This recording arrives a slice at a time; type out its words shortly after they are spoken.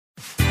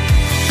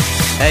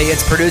Hey,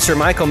 it's producer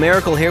Michael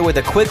Miracle here with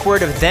a quick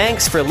word of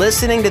thanks for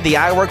listening to the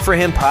I Work For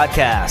Him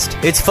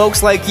podcast. It's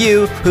folks like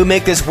you who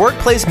make this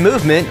workplace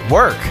movement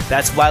work.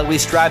 That's why we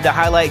strive to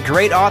highlight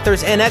great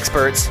authors and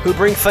experts who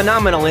bring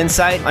phenomenal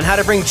insight on how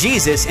to bring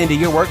Jesus into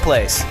your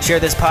workplace. Share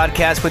this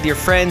podcast with your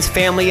friends,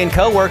 family, and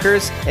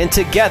coworkers, and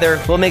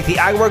together we'll make the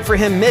I Work For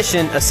Him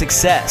mission a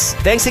success.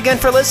 Thanks again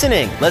for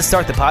listening. Let's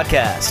start the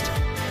podcast.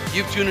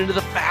 You've tuned into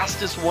the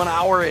fastest 1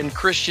 hour in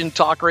Christian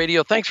talk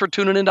radio. Thanks for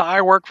tuning into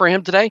I Work For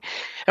Him today.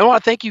 And I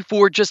want to thank you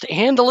for just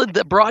handling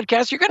the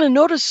broadcast. You're going to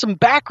notice some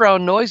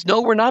background noise.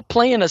 No, we're not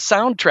playing a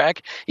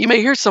soundtrack. You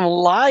may hear some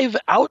live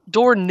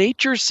outdoor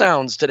nature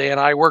sounds today on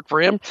I Work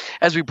For Him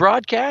as we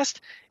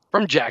broadcast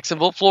from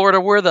Jacksonville,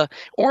 Florida, where the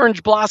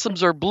orange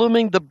blossoms are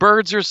blooming, the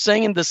birds are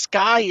singing, the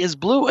sky is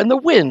blue, and the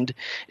wind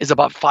is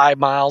about 5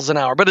 miles an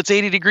hour. But it's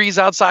 80 degrees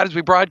outside as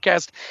we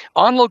broadcast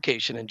on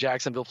location in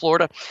Jacksonville,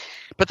 Florida.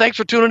 But thanks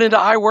for tuning into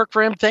I Work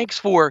For Him. Thanks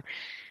for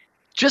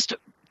just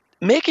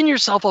making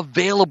yourself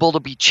available to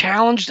be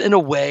challenged in a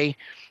way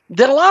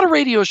that a lot of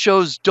radio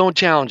shows don't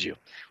challenge you.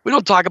 We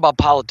don't talk about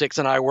politics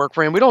in I Work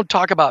For Him. We don't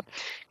talk about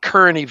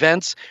current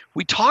events.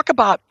 We talk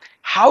about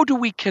how do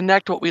we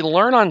connect what we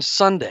learn on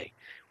Sunday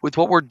with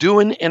what we're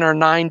doing in our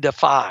 9 to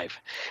 5.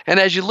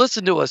 And as you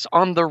listen to us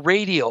on the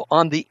radio,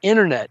 on the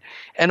internet,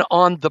 and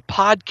on the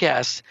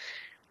podcast,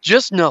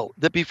 just know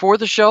that before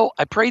the show,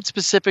 I prayed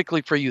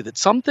specifically for you that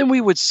something we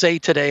would say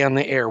today on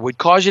the air would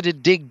cause you to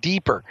dig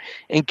deeper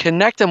and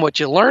connect on what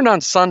you learned on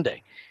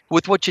Sunday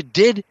with what you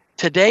did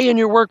today in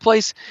your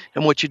workplace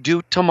and what you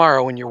do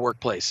tomorrow in your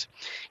workplace.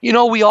 You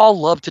know, we all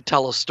love to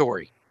tell a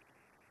story.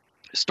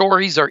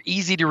 Stories are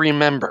easy to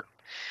remember,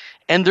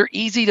 and they're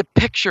easy to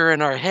picture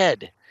in our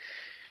head.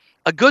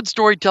 A good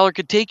storyteller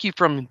could take you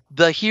from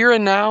the here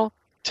and now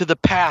to the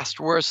past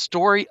where a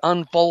story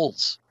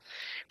unfolds.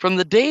 From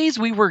the days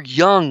we were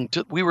young,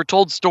 we were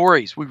told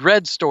stories, we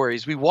read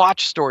stories, we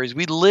watched stories,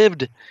 we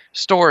lived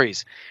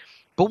stories.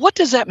 But what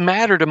does that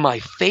matter to my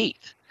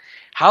faith?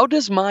 How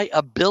does my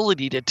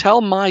ability to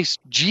tell my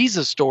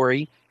Jesus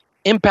story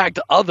impact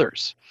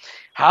others?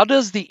 How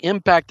does the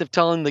impact of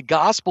telling the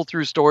gospel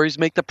through stories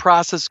make the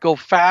process go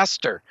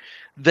faster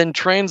than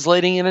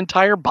translating an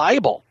entire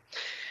Bible?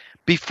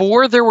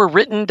 Before there were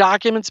written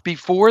documents,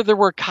 before there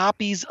were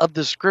copies of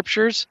the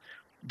scriptures,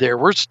 there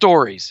were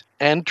stories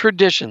and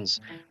traditions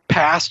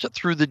passed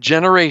through the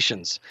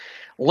generations.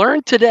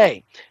 Learn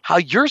today how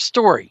your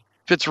story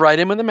fits right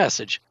in with the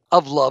message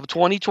of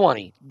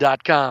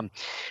Love2020.com.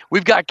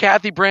 We've got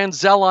Kathy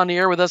Branzell on the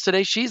air with us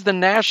today. She's the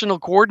national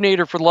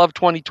coordinator for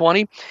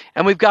Love2020.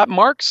 And we've got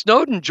Mark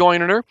Snowden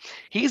joining her.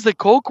 He's the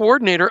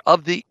co-coordinator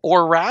of the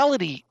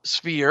Orality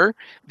Sphere,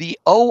 the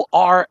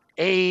Orality,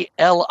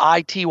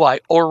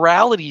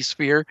 Orality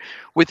Sphere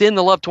within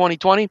the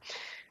Love2020.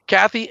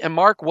 Kathy and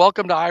Mark,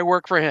 welcome to I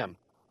Work For Him.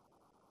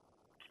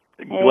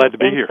 Glad to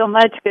be here. Thanks so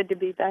much. Good to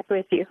be back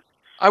with you.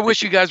 I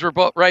wish you guys were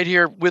both right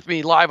here with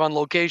me live on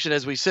location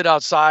as we sit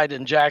outside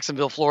in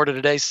Jacksonville, Florida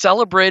today,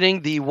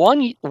 celebrating the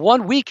one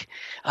week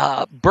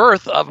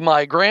birth of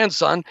my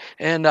grandson,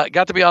 and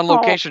got to be on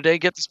location today,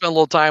 get to spend a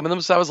little time with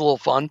him, so that was a little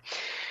fun.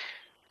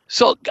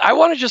 So I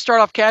want to just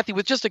start off, Kathy,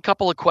 with just a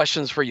couple of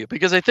questions for you,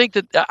 because I think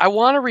that I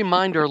want to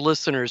remind our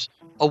listeners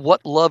of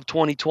what Love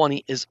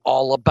 2020 is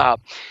all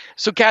about.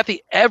 So,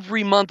 Kathy,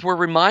 every month we're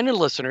reminding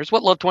listeners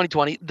what Love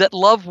 2020, that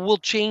love will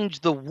change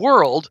the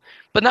world,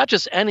 but not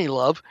just any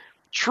love,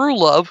 true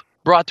love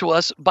brought to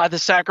us by the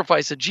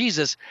sacrifice of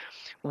Jesus.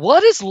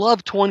 What is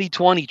Love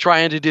 2020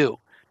 trying to do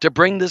to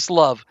bring this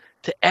love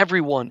to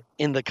everyone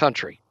in the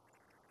country?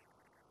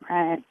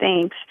 Right,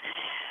 thanks.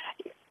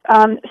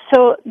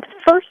 So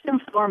first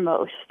and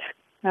foremost,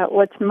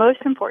 what's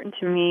most important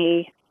to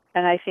me,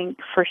 and I think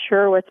for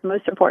sure what's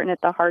most important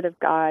at the heart of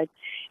God,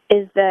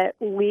 is that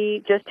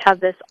we just have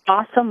this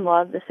awesome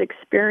love, this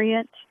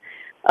experience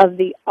of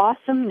the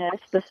awesomeness,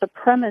 the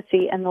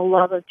supremacy, and the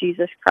love of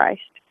Jesus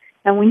Christ.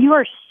 And when you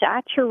are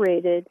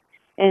saturated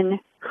in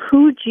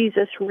who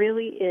Jesus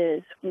really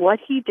is, what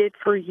he did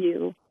for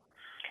you,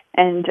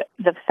 and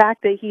the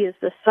fact that he is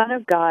the Son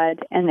of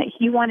God and that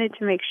he wanted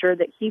to make sure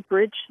that he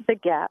bridged the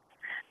gap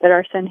that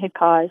our sin had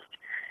caused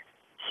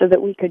so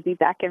that we could be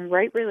back in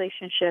right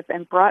relationship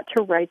and brought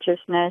to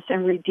righteousness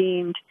and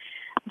redeemed,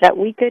 that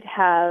we could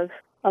have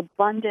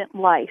abundant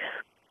life,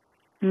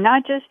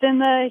 not just in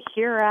the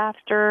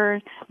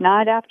hereafter,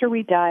 not after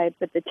we die,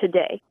 but the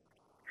today.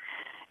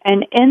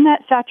 And in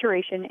that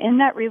saturation, in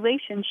that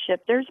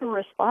relationship, there's a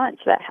response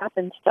that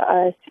happens to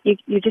us.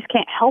 You just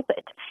can't help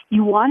it.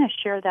 You want to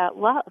share that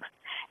love.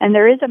 And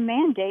there is a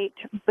mandate,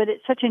 but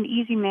it's such an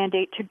easy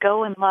mandate to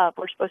go and love.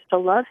 We're supposed to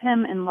love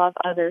him and love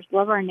others,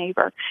 love our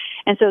neighbor.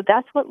 And so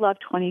that's what Love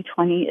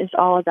 2020 is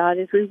all about,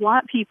 is we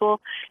want people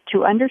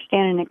to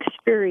understand and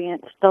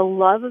experience the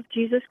love of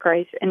Jesus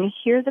Christ and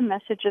hear the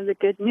message of the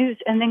good news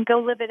and then go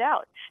live it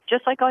out,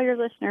 just like all your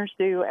listeners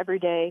do every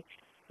day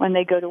when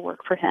they go to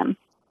work for him.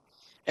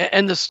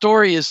 And the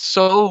story is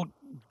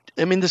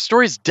the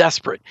story is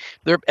desperate.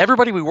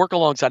 Everybody we work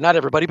alongside, not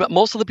everybody, but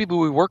most of the people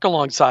we work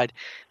alongside,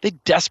 they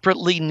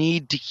desperately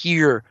need to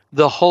hear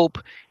the hope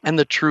and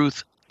the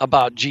truth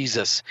about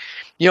Jesus.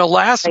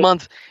 Last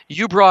month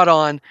you brought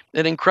on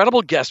an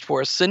incredible guest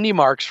for us, Cindy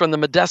Marks from the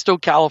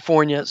Modesto,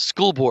 California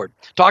School Board,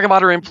 talking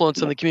about her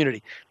influence in the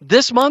community.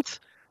 This month,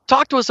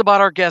 talk to us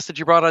about our guest that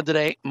you brought on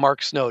today,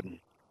 Mark Snowden.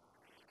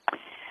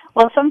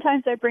 Well,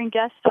 sometimes I bring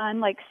guests on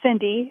like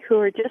Cindy, who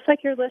are just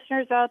like your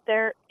listeners out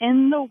there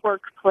in the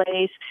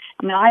workplace,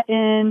 not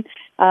in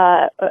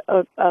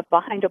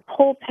behind a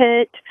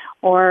pulpit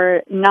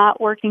or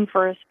not working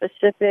for a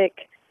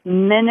specific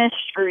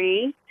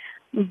ministry,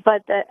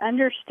 but that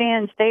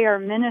understands they are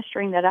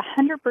ministering, that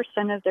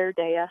 100% of their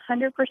day,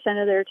 100%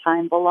 of their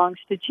time belongs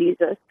to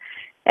Jesus.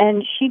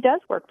 And she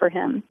does work for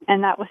him,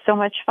 and that was so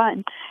much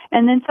fun.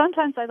 And then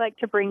sometimes I like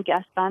to bring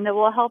guests on that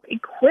will help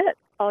equip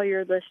all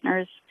your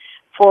listeners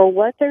for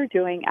what they're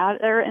doing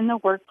out there in the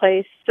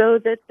workplace, so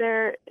that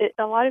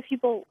a lot of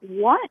people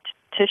want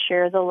to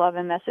share the love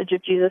and message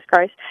of Jesus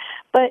Christ.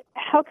 But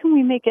how can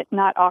we make it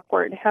not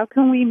awkward? How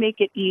can we make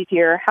it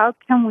easier? How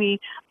can we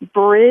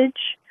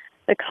bridge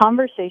the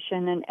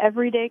conversation, an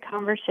everyday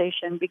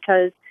conversation?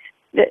 Because,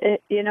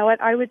 you know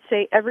what, I would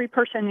say every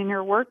person in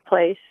your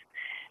workplace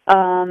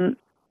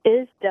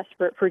is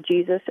desperate for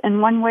Jesus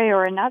in one way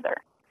or another.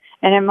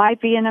 And it might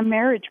be in a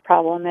marriage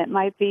problem. It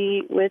might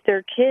be with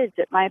their kids.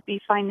 It might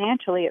be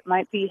financially. It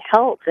might be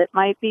health. It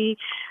might be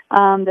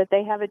that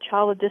they have a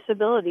child with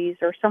disabilities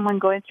or someone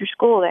going through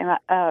school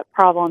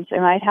problems.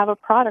 They might have a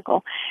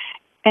prodigal.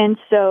 And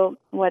so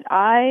what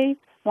I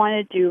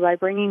want to do by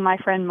bringing my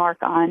friend Mark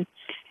on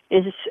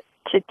is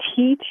to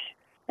teach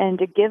and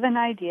to give an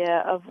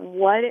idea of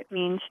what it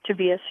means to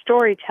be a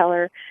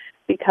storyteller,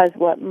 because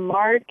what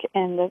Mark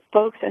and the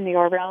folks in the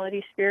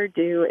Orality sphere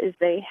do is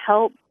they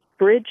help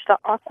bridge the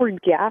awkward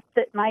gap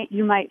that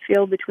you might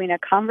feel between a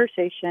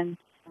conversation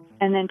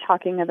and then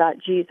talking about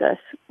Jesus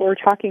or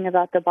talking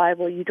about the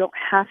Bible. You don't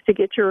have to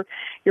get your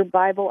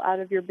Bible out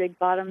of your big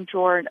bottom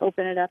drawer and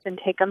open it up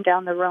and take them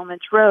down the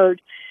Romans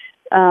road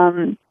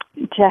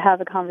to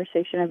have a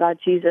conversation about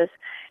Jesus.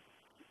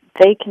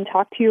 They can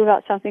talk to you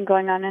about something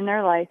going on in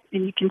their life,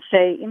 and you can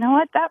say, you know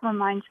what, that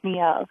reminds me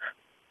of,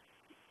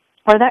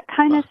 or that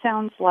kind of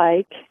sounds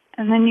like,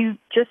 and then you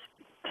just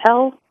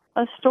tell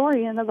a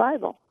story in the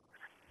Bible.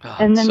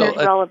 And then there's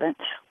relevance.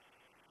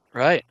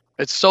 Right.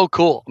 It's so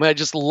cool. I mean, I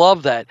just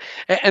love that.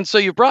 And so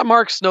you brought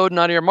Mark Snowden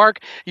on here. Mark,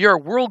 you're a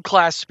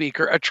world-class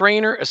speaker, a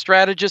trainer, a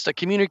strategist, a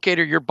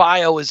communicator. Your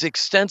bio is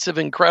extensive,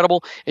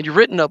 incredible. And you've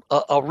written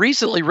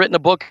recently written a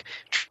book,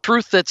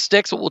 Truth That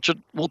Sticks, which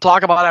we'll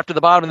talk about after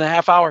the bottom of the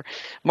half hour.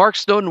 Mark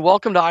Snowden,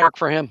 welcome to I Work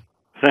for Him.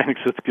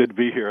 Thanks. It's good to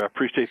be here. I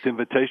appreciate the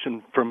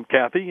invitation from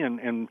Kathy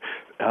and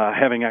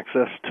having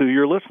access to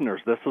your listeners.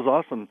 This is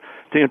awesome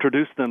to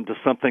introduce them to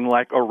something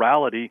like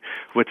Orality,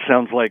 which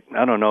sounds like,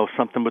 I don't know,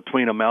 something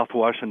between a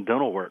mouthwash and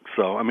dental work.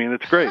 So, I mean,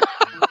 it's great.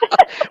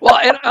 Well,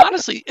 and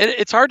honestly,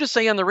 it's hard to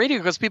say on the radio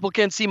because people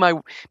can't see my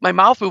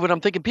mouth moving.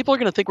 I'm thinking people are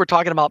going to think we're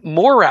talking about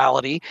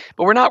morality,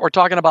 but we're not. We're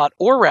talking about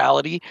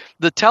orality,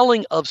 the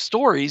telling of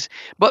stories.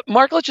 But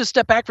Mark, let's just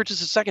step back for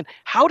just a second.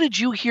 How did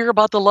you hear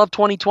about the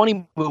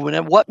Love2020 movement,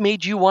 and what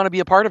made you want to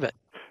be a part of it?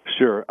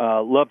 Sure.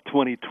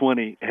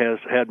 Love2020 has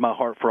had my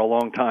heart for a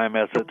long time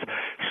as it's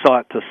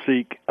sought to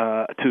seek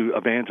to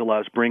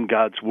evangelize, bring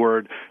God's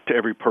word to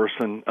every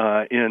person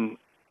in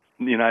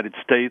the United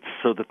States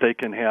so that they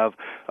can have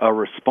a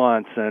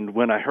response. And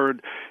when I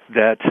heard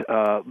that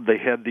they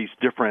had these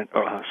different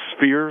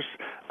spheres,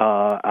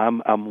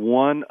 I'm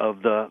one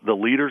of the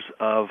leaders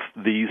of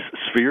these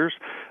spheres.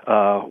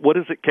 What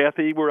is it,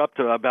 Kathy? We're up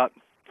to about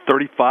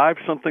 35,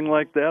 something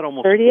like that,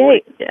 almost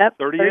 38. 40. Yep.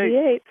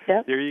 38.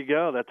 Yep. There you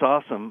go. That's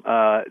awesome.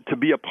 To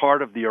be a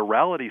part of the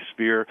Orality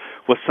sphere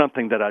was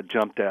something that I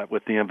jumped at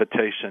with the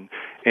invitation,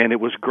 and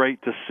it was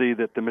great to see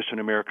that the Mission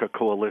America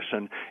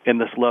Coalition and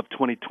this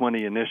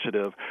Love2020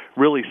 initiative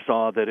really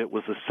saw that it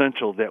was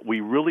essential that we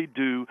really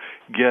do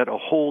get a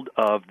hold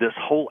of this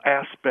whole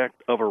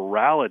aspect of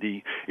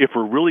orality if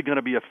we're really going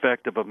to be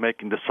effective of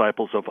making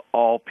disciples of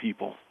all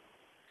people.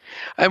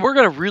 And we're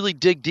going to really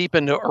dig deep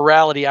into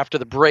orality after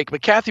the break.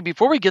 But Kathy,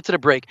 before we get to the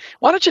break,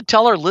 why don't you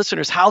tell our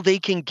listeners how they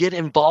can get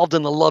involved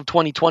in the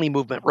Love2020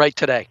 movement right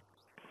today?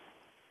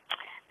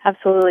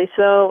 Absolutely.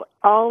 So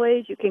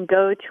always you can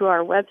go to our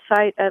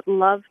website at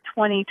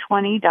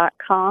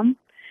love2020.com.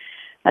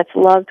 That's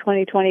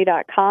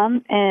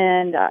love2020.com,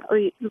 and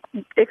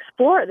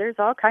explore. There's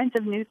all kinds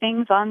of new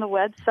things on the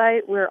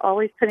website. We're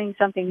always putting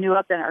something new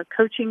up in our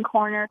coaching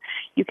corner.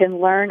 You can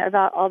learn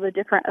about all the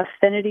different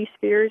affinity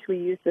spheres. We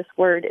use this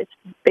word. It's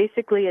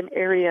basically an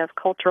area of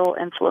cultural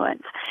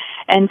influence.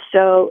 And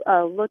so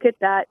look at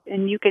that,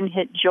 and you can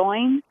hit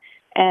join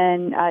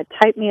and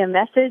type me a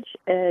message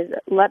and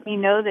let me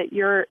know that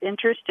you're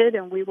interested,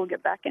 and we will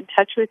get back in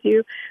touch with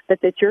you,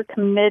 but that you're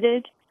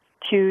committed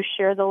to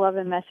share the love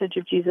and message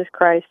of Jesus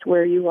Christ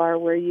where you are,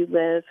 where you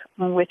live,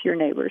 and with your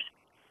neighbors.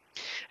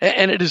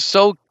 And it is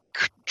so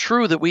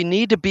true that we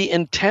need to be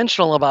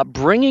intentional about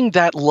bringing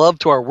that love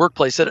to our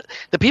workplace. That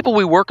the people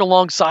we work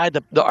alongside,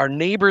 our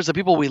neighbors, the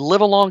people we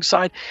live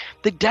alongside,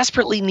 they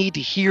desperately need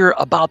to hear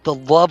about the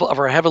love of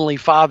our Heavenly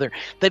Father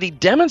that He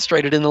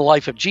demonstrated in the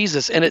life of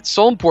Jesus. And it's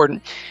so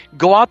important.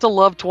 Go out to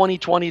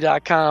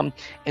love2020.com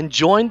and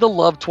join the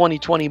Love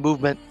 2020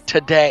 movement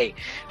today.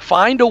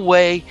 Find a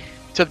way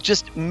to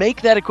just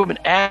make that equipment,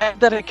 add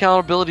that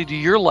accountability to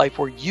your life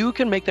where you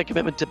can make that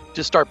commitment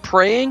to start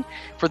praying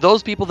for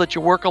those people that you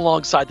work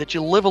alongside, that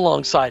you live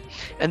alongside,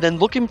 and then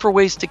looking for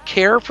ways to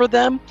care for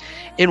them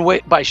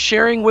by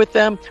sharing with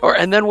them,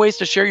 and then ways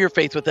to share your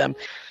faith with them.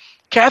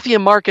 Kathy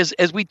and Mark,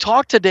 as we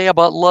talk today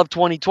about Love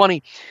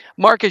 2020,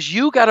 Mark, as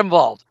you got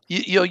involved,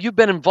 you've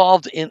been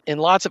involved in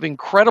lots of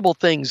incredible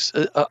things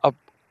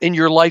in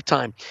your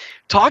lifetime.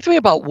 Talk to me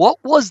about what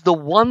was the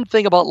one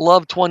thing about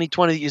Love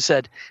 2020 that you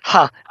said,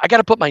 I got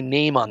to put my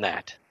name on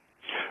that.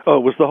 Oh,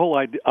 it was the whole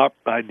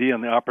idea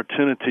and the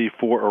opportunity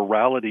for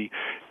Orality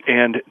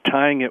and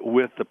tying it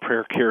with the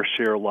prayer, care,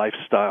 share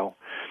lifestyle.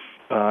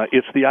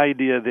 It's the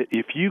idea that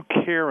if you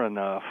care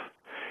enough,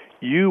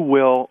 you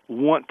will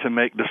want to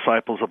make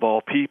disciples of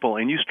all people.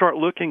 And you start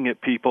looking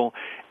at people,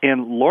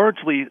 and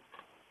largely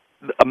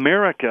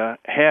America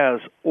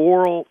has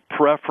oral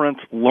preference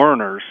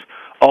learners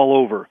all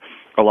over.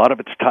 A lot of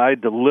it's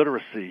tied to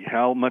literacy.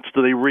 How much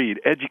do they read?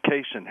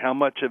 Education. How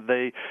much have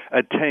they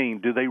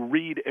attained? Do they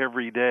read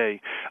every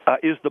day?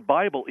 Is the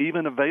Bible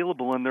even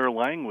available in their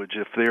language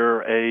if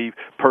they're a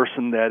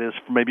person that is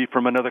maybe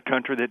from another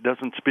country that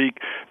doesn't speak,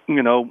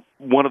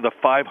 one of the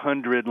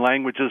 500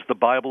 languages the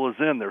Bible is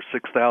in? There's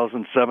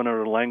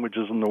 6,700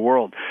 languages in the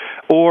world.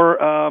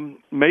 Or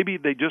maybe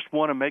they just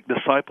want to make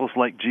disciples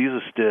like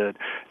Jesus did.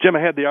 Jim,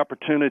 I had the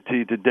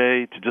opportunity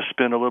today to just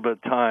spend a little bit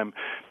of time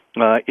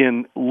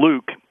in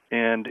Luke.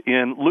 And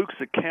in Luke's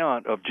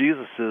account of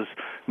Jesus'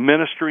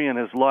 ministry and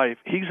his life,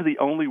 he's the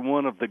only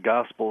one of the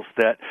Gospels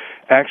that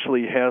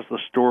actually has the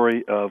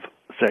story of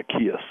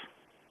Zacchaeus.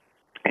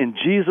 And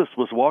Jesus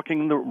was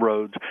walking the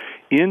roads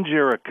in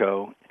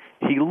Jericho.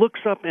 He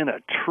looks up in a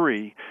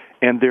tree,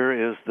 and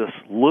there is this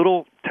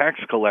little tax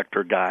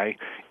collector guy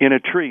in a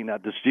tree. Now,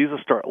 does Jesus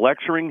start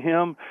lecturing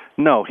him?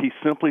 No, he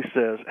simply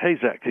says, "Hey,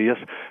 Zacchaeus,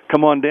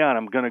 come on down.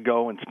 I'm going to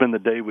go and spend the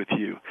day with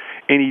you."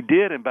 And he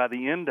did, and by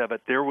the end of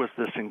it, there was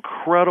this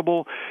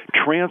incredible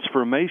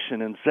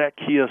transformation in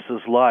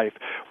Zacchaeus' life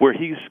where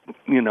he's,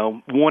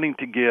 wanting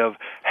to give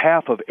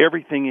half of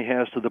everything he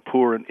has to the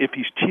poor, and if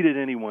he's cheated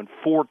anyone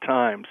 4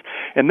 times.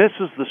 And this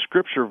is the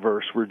scripture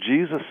verse where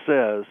Jesus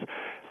says,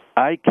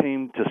 "I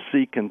came to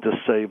seek and to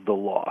save the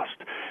lost."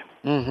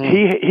 Mm-hmm.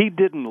 He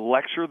didn't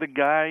lecture the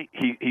guy.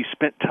 He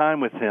spent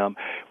time with him.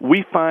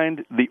 We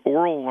find the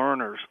oral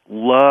learners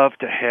love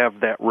to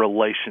have that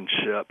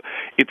relationship.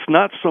 It's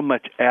not so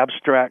much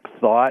abstract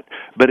thought,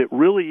 but it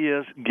really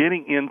is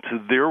getting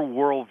into their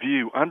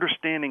worldview,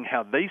 understanding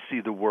how they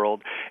see the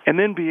world, and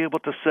then be able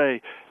to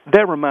say,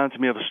 that reminds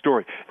me of a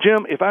story.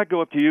 Jim, if I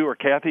go up to you or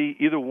Kathy,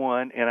 either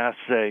one, and I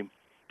say,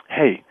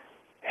 "Hey,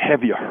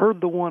 have you heard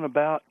the one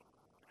about..."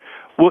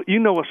 Well,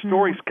 a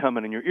story's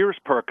coming and your ears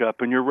perk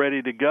up and you're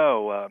ready to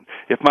go.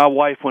 If my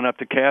wife went up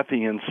to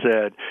Kathy and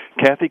said,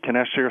 "Kathy, can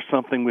I share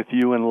something with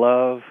you in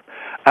love?"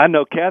 I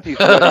know Kathy's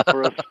ready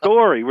for a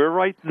story. We're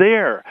right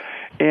there.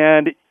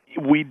 And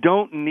we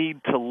don't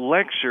need to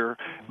lecture,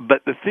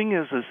 but the thing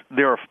is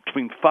there are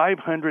between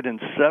 500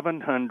 and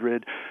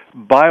 700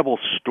 Bible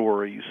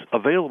stories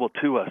available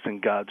to us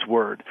in God's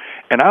Word.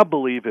 And I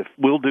believe if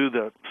we'll do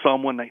the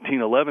Psalm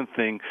 119:11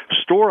 thing,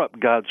 store up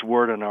God's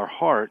Word in our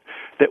heart,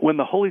 that when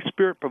the Holy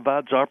Spirit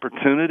provides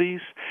opportunities,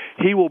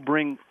 He will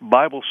bring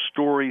Bible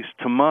stories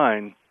to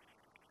mind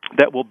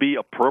that will be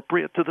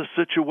appropriate to the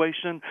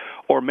situation,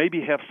 or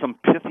maybe have some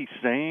pithy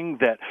saying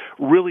that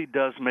really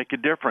does make a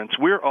difference.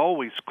 We're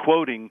always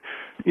quoting,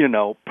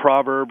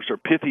 proverbs or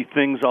pithy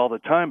things all the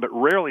time, but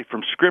rarely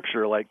from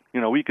Scripture. Like,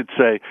 we could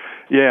say,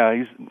 "Yeah,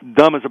 he's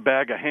dumb as a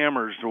bag of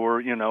hammers," or,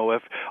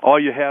 if all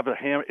you have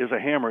is a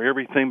hammer,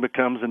 everything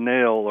becomes a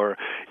nail, or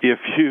if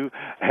you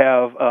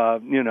have,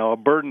 a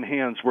bird in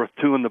hand's worth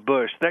 2 in the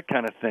bush, that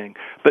kind of thing.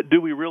 But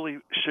do we really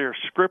share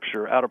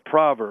Scripture out of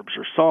Proverbs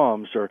or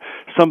Psalms or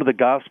some of the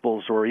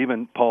Gospels or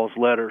even Paul's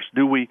letters?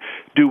 Do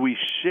we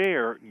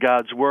share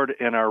God's Word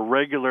in our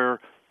regular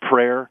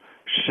prayer,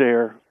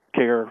 share,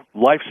 care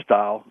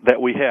lifestyle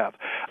that we have?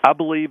 I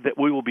believe that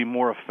we will be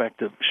more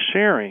effective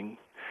sharing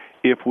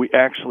if we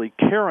actually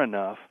care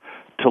enough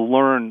to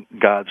learn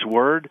God's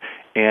Word,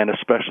 and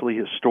especially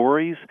His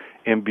stories,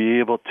 and be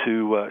able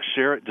to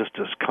share it just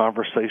as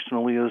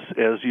conversationally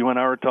as you and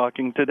I are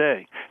talking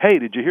today. "Hey,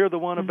 did you hear the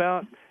one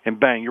about..." And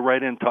bang, you're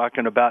right in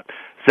talking about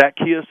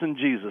Zacchaeus and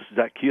Jesus.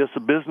 Zacchaeus, a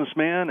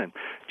businessman, and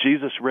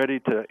Jesus ready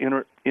to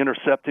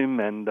intercept him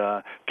and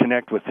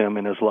connect with him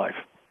in his life.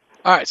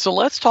 All right, so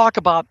let's talk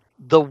about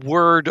the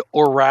word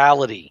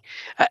orality.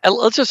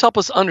 Let's just help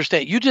us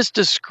understand. You just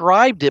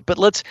described it, but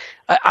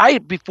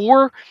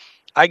before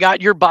I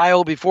got your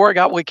bio before I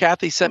got what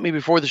Kathy sent me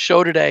before the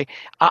show today.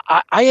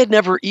 I had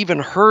never even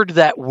heard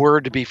that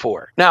word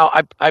before. Now,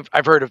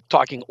 I've heard of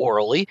talking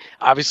orally.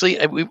 Obviously,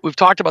 we've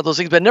talked about those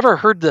things, but never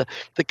heard the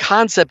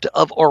concept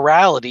of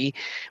orality.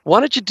 Why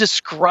don't you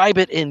describe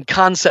it in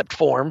concept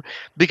form?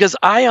 Because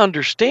I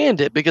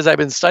understand it because I've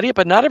been studying it,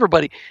 but not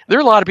everybody. There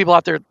are a lot of people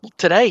out there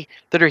today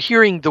that are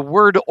hearing the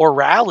word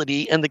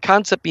orality and the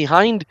concept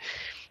behind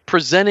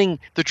presenting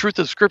the truth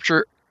of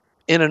Scripture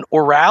in an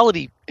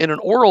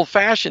oral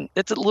fashion.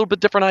 It's a little bit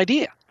different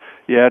idea.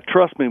 Yeah,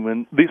 trust me,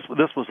 when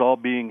this was all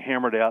being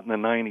hammered out in the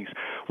 90s,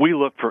 we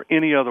looked for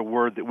any other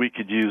word that we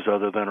could use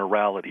other than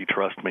orality,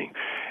 trust me.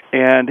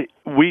 And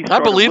we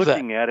started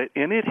looking at it,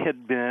 and it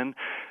had been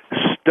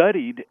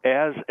studied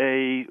as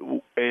a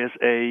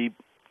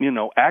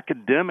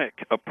academic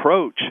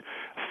approach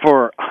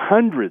for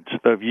hundreds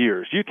of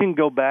years. You can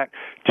go back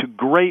to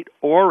great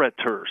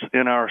orators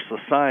in our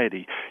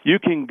society. You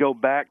can go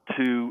back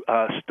to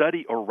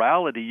study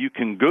orality. You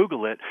can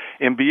Google it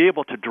and be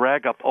able to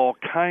drag up all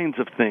kinds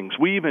of things.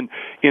 We even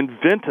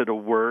invented a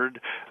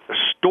word,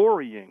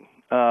 storying,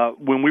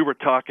 when we were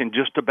talking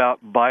just about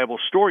Bible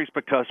stories,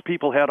 because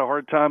people had a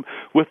hard time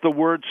with the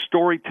word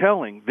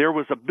storytelling. There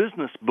was a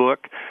business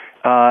book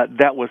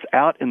that was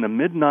out in the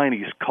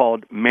mid-'90s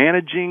called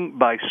Managing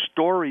by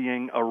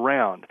Storying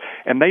Around.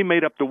 And they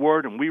made up the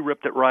word, and we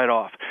ripped it right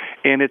off.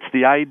 And it's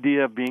the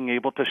idea of being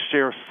able to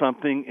share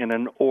something in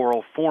an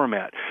oral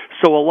format.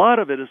 So a lot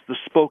of it is the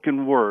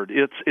spoken word.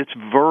 It's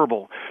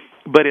verbal,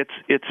 but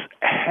it's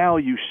how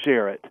you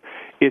share it.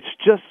 It's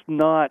just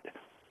not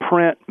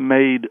print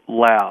made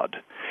loud.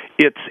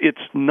 It's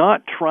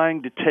not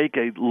trying to take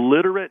a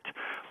literate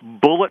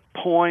bullet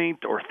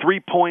point or 3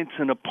 points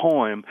in a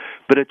poem,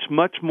 but it's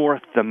much more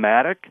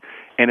thematic,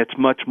 and it's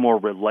much more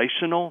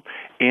relational,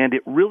 and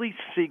it really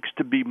seeks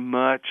to be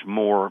much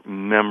more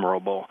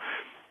memorable.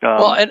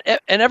 Well, and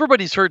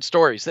everybody's heard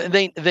stories.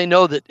 They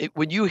know that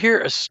when you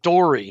hear a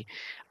story,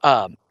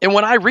 and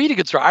when I read a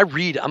good story,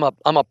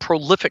 I'm a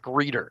prolific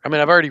reader. I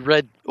mean, I've already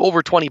read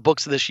over 20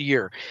 books this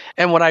year.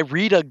 And when I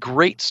read a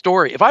great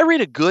story, if I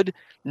read a good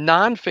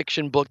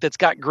nonfiction book that's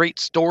got great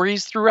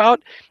stories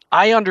throughout,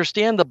 I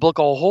understand the book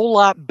a whole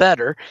lot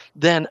better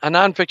than a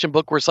nonfiction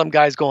book where some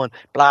guy's going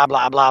blah,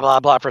 blah, blah, blah,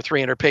 blah for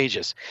 300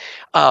 pages.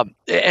 And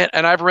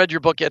I've read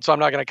your book yet, so I'm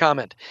not going to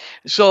comment.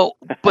 So,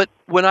 but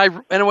when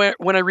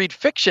I read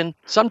fiction,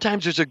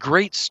 sometimes there's a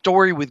great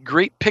story with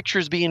great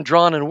pictures being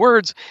drawn in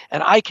words,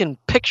 and I can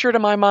picture it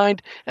in my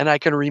mind, and I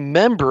can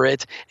remember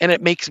it, and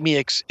it makes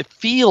me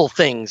feel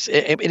things.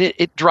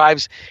 It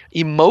drives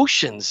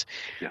emotions.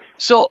 Yes.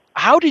 So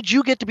how did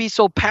you get to be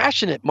so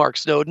passionate, Mark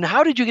Snowden?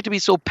 How did you get to be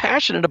so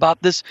passionate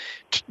about this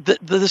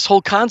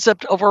whole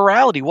concept of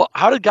orality?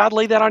 How did God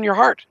lay that on your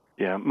heart?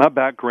 Yeah, my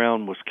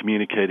background was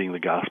communicating the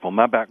gospel.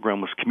 My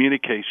background was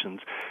communications.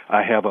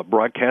 I have a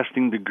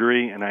broadcasting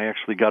degree, and I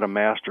actually got a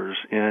master's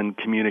in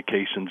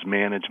communications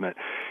management.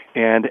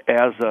 And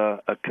as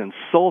a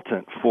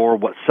consultant for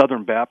what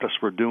Southern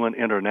Baptists were doing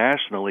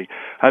internationally,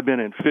 I've been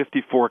in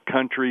 54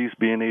 countries,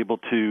 being able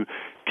to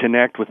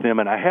connect with them.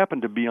 And I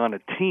happened to be on a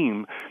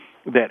team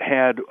that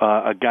had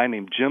a guy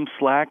named Jim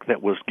Slack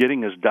that was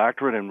getting his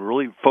doctorate and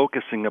really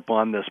focusing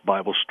upon this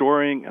Bible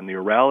storying and the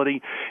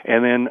orality,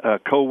 and then a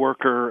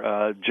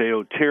coworker,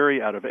 J.O.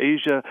 Terry out of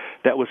Asia,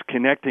 that was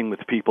connecting with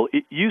people.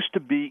 It used to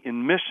be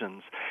in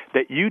missions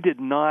that you did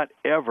not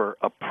ever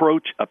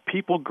approach a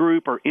people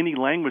group or any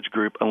language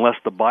group unless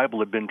the Bible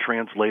had been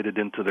translated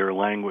into their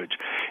language.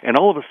 And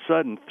all of a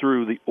sudden,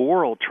 through the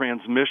oral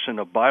transmission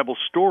of Bible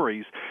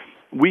stories,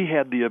 we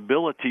had the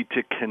ability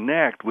to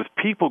connect with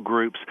people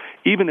groups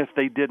even if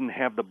they didn't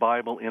have the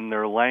Bible in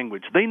their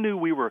language. They knew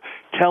we were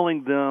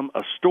telling them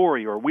a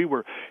story, or we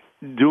were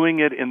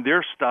doing it in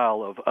their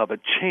style of a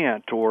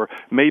chant, or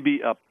maybe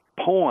a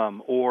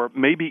poem, or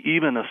maybe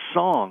even a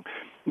song.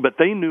 But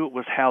they knew it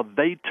was how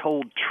they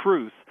told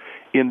truth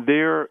in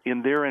their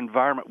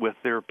environment with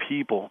their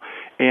people.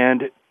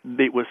 And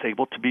it was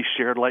able to be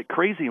shared like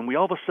crazy. And we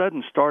all of a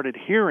sudden started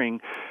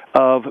hearing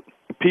of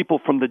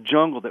people from the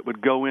jungle that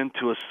would go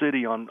into a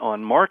city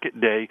on market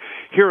day,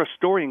 hear a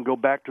story, and go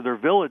back to their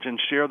village and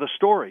share the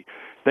story.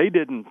 They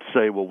didn't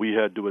say, well, we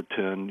had to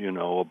attend,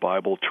 a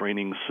Bible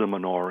training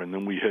seminar, and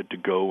then we had to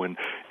go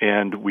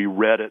and we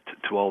read it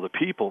to all the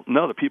people.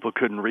 No, the people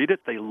couldn't read it.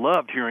 They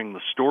loved hearing the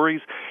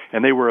stories,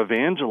 and they were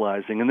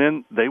evangelizing. And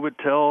then they would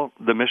tell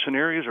the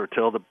missionaries or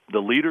tell the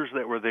leaders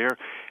that were there,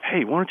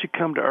 hey, why don't you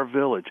come to our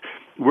village?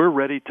 We're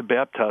ready to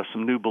baptize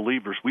some new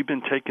believers. We've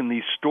been taking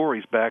these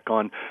stories back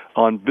on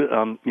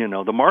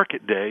the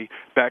market day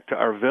back to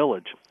our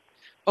village.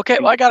 Okay,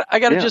 well, I got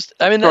to just,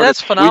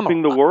 that's phenomenal.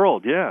 Sweeping the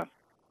world, yeah.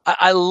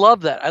 I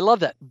love that. I love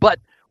that. But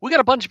we got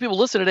a bunch of people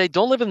listening today.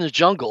 Don't live in the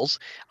jungles.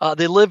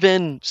 They live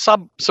in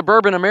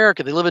suburban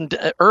America. They live in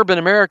urban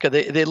America.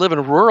 They live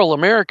in rural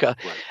America.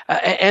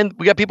 Right. And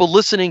we got people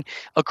listening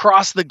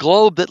across the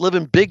globe that live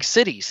in big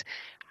cities.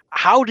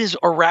 How does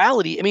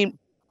orality,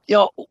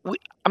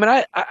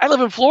 I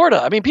live in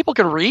Florida. People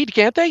can read,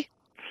 can't they?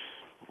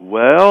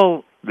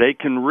 Well, they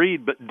can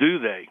read, but do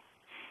they?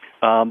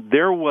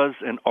 There was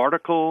an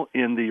article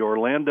in the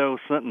Orlando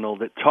Sentinel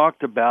that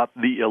talked about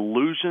the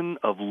illusion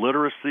of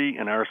literacy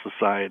in our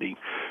society.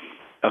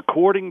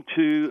 According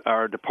to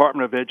our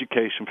Department of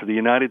Education for the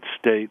United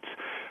States,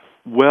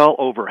 well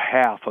over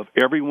half of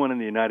everyone in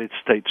the United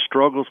States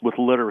struggles with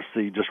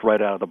literacy just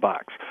right out of the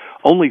box.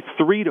 Only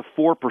 3 to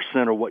 4%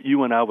 are what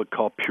you and I would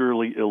call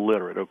purely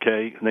illiterate,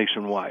 okay,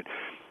 nationwide.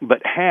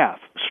 But half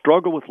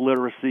struggle with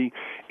literacy,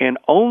 and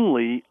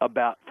only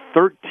about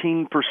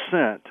 13%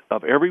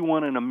 of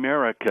everyone in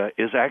America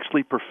is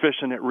actually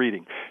proficient at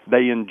reading.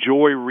 They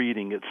enjoy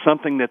reading. It's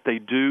something that they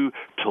do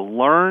to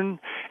learn,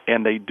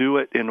 and they do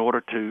it in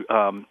order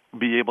to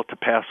be able to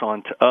pass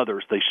on to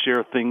others. They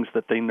share things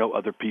that they know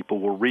other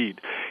people will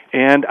read.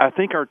 And I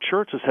think our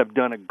churches have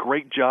done a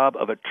great job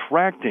of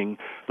attracting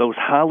those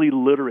highly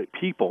literate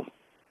people.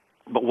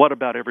 But what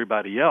about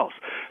everybody else?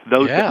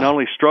 Those that not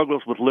only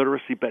struggles with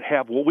literacy but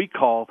have what we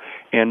call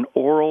an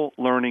oral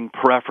learning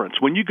preference.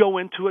 When you go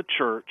into a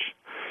church,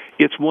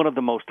 it's one of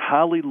the most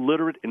highly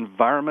literate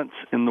environments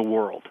in the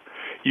world.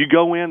 You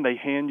go in, they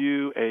hand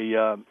you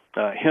a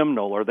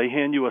hymnal, or they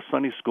hand you a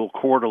Sunday school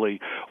quarterly,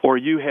 or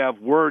you have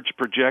words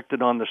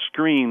projected on the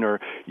screen, or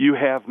you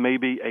have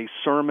maybe a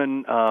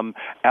sermon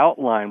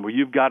outline where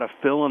you've got to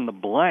fill in the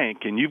blank,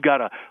 and you've got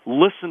to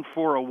listen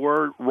for a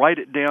word, write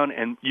it down,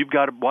 and you've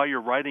got to, while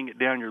you're writing it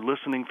down, you're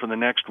listening for the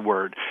next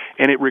word.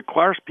 And it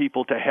requires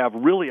people to have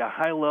really a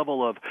high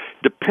level of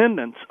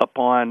dependence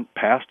upon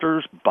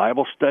pastors,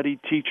 Bible study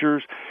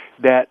teachers,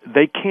 that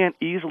they can't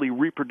easily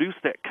reproduce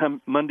that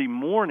come Monday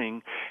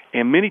morning.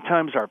 And many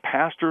times our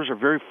pastors are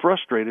very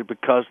frustrated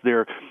because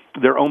their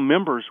own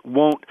members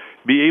won't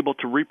be able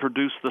to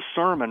reproduce the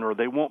sermon, or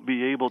they won't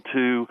be able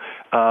to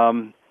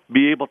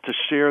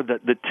share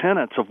the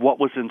tenets of what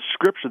was in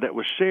Scripture that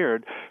was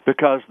shared,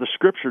 because the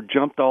Scripture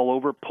jumped all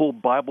over,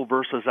 pulled Bible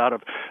verses out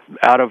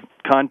of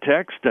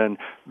context, and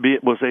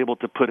was able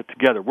to put it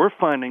together. We're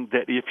finding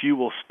that if you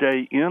will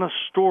stay in a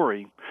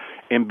story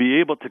and be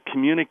able to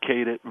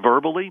communicate it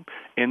verbally,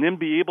 and then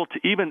be able to,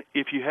 even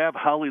if you have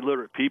highly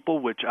literate people,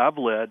 which I've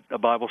led a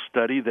Bible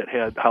study that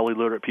had highly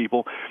literate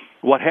people,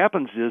 what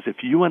happens is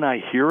if you and I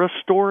hear a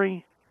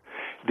story,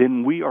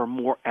 then we are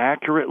more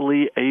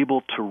accurately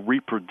able to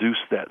reproduce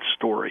that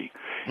story.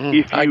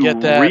 If you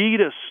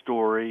read a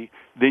story,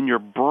 then your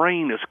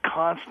brain is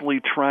constantly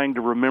trying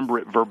to remember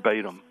it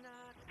verbatim.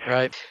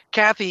 Right.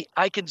 Kathy,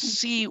 I can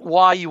see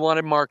why you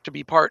wanted Mark to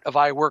be part of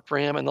I Work for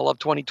Him and the Love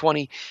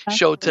 2020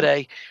 show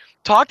today.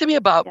 Talk to me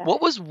about what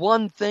was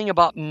one thing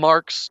about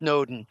Mark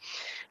Snowden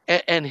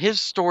and his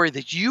story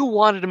that you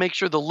wanted to make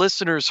sure the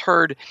listeners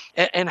heard,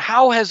 and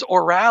how has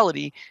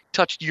Orality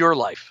touched your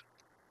life?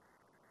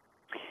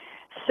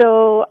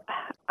 So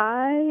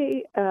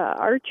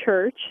our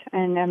church,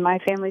 and my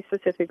family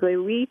specifically,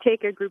 we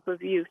take a group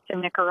of youth to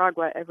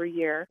Nicaragua every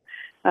year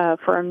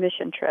for a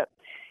mission trip.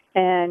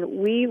 And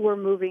we were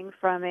moving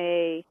from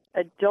a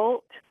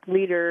adult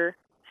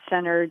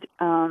leader-centered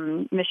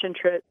mission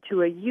trip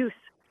to a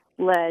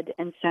youth-led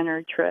and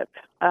centered trip.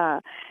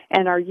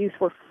 And our youth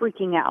were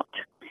freaking out.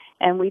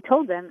 And we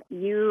told them,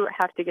 you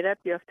have to get up,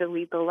 you have to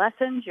lead the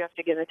lessons, you have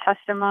to give a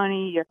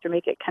testimony, you have to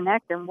make it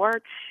connect and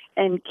work.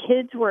 And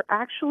kids were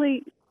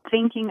actually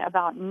thinking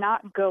about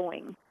not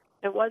going.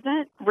 It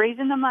wasn't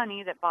raising the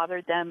money that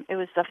bothered them. It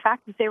was the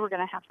fact that they were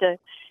going to have to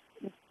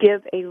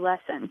give a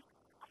lesson,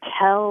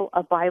 tell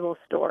a Bible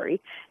story,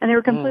 and they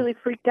were completely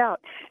freaked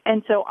out.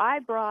 And so I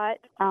brought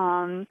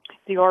the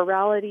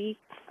Orality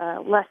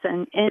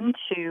lesson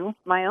into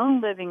my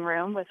own living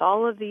room with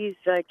all of these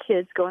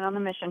kids going on the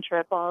mission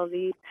trip, all of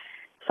these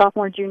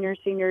sophomore, junior,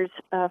 seniors,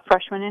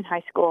 freshmen in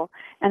high school.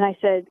 And I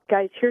said,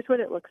 guys, here's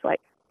what it looks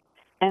like.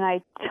 And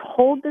I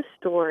told the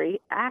story,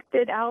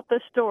 acted out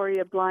the story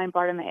of blind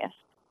Bartimaeus.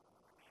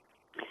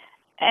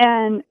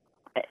 And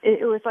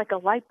it was like a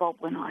light bulb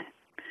went on.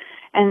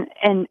 And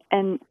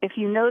if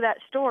you know that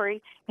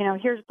story,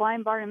 here's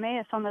blind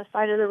Bartimaeus on the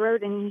side of the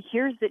road, and he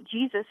hears that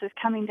Jesus is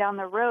coming down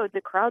the road.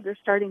 The crowds are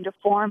starting to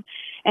form,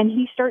 and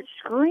he starts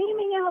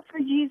screaming out for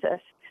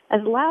Jesus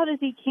as loud as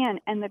he can,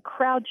 and the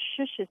crowd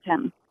shushes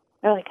him.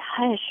 They're like,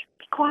 hush,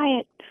 be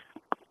quiet.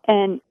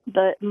 And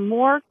the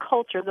more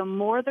culture, the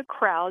more the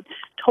crowd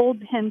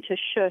told him to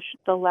shush,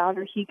 the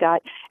louder he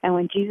got. And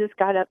when Jesus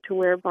got up to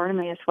where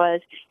Bartimaeus was,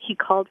 he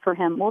called for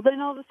him. Well,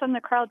 then all of a sudden the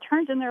crowd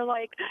turns and they're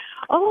like,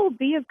 oh,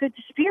 be of good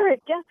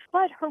spirit. Guess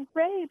what?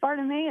 Hooray,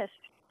 Bartimaeus.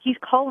 He's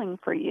calling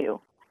for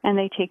you. And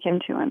they take him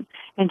to him.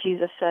 And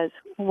Jesus says,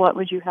 what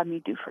would you have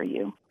me do for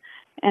you?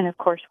 And, of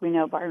course, we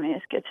know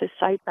Bartimaeus gets his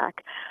sight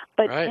back.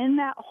 But in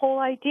that whole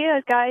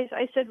idea, guys,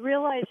 I said,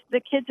 realize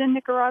the kids in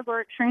Nicaragua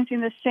are experiencing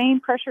the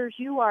same pressures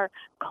you are.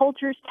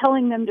 Culture's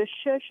telling them to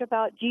shush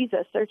about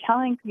Jesus. They're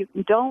telling you,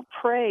 don't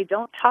pray,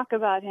 don't talk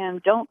about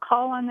him, don't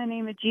call on the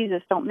name of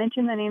Jesus, don't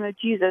mention the name of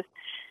Jesus.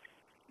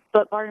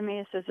 But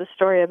Bartimaeus is a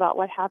story about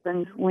what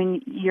happens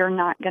when you're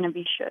not going to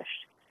be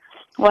shushed.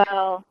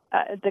 Well,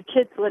 the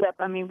kids lit up.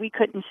 I mean, we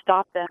couldn't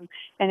stop them,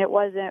 and it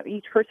wasn't.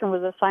 Each person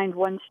was assigned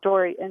one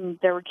story, and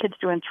there were kids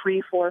doing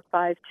 3, 4,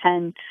 5,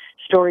 10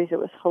 stories. It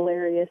was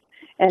hilarious,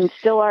 and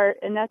still are.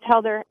 And that's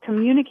how they're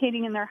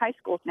communicating in their high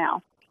schools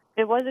now.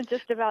 It wasn't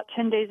just about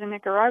 10 days in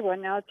Nicaragua.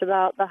 Now it's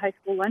about the high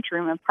school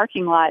lunchroom and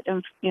parking lot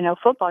and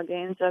football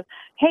games. Of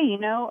hey,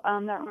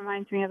 that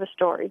reminds me of a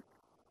story.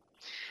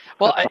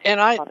 Well, and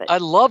I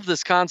love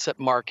this concept,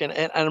 Mark, and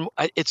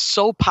it's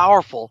so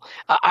powerful.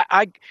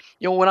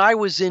 When I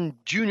was in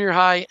junior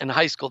high and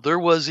high school, there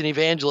was an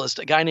evangelist,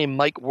 a guy named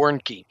Mike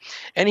Warnke,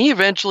 and he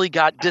eventually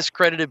got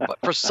discredited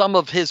for some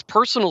of his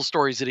personal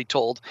stories that he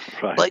told.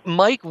 Right. Like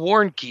Mike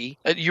Warnke,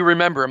 you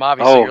remember him,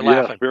 obviously. You're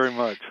laughing. Yes, very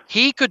much.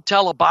 He could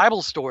tell a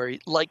Bible story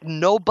like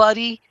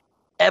nobody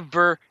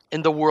ever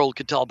in the world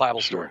could tell a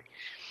Bible story.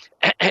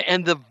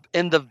 And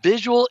the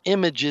visual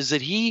images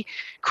that he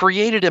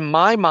created in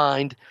my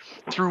mind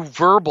through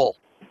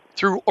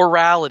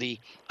orality,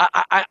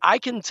 I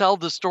can tell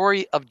the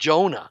story of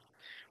Jonah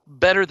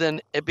better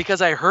than,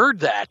 because I heard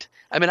that.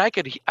 I mean,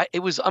 it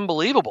was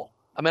unbelievable.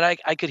 I mean,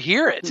 I could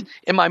hear it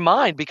in my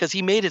mind because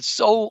he made it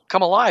so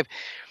come alive.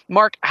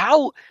 Mark,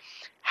 how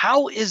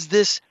is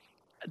this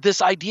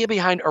idea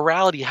behind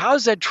orality, how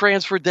is that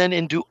transferred then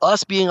into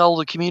us being able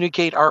to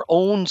communicate our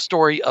own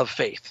story of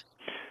faith?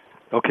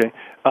 Okay.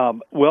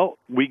 Well,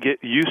 we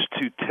get used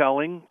to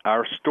telling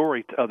our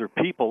story to other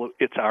people.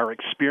 It's our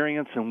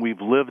experience, and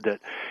we've lived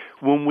it.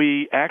 When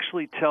we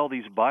actually tell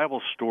these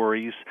Bible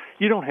stories,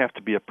 you don't have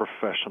to be a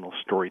professional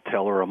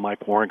storyteller, a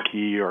Mike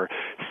Warnke, or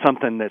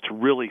something that's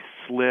really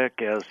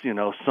slick, as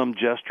some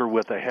jester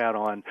with a hat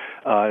on,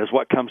 is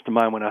what comes to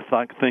mind when I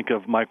think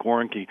of Mike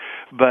Warnke.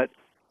 But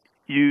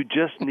you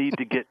just need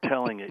to get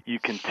telling it. You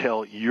can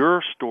tell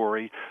your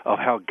story of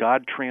how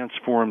God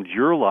transformed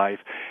your life,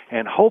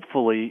 and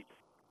hopefully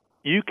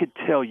you could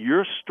tell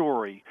your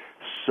story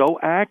so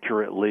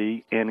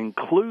accurately and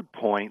include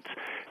points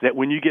that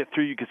when you get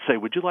through, you could say,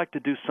 would you like to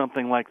do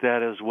something like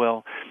that as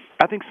well?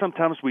 I think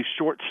sometimes we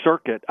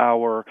short-circuit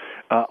our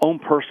own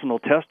personal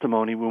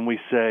testimony when we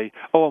say,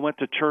 I went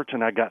to church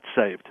and I got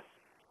saved.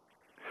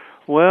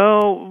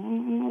 Well,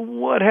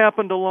 what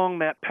happened along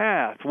that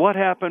path? What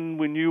happened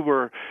when you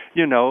were,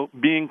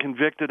 being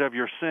convicted of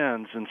your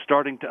sins and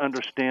starting to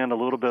understand a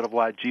little bit of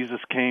why Jesus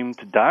came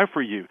to die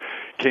for you?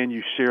 Can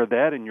you share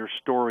that in your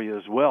story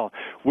as well?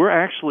 We're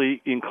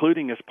actually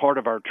including as part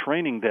of our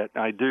training that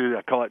I do,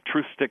 I call it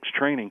Truth Sticks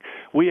training.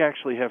 We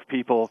actually have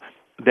people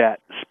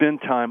that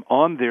spend time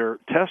on their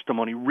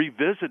testimony,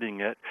 revisiting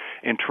it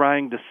and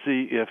trying to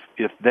see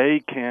if they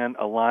can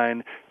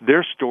align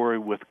their story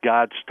with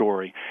God's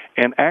story.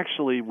 And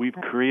actually, we've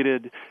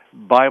created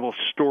Bible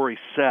story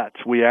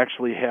sets. We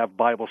actually have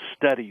Bible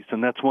studies,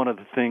 and that's one of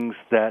the things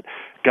that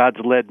God's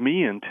led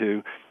me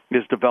into,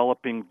 is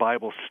developing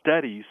Bible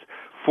studies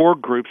for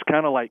groups,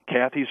 kind of like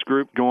Kathy's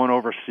group going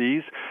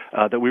overseas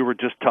that we were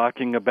just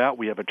talking about.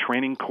 We have a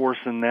training course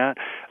in that,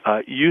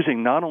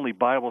 using not only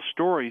Bible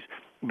stories,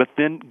 but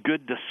then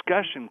good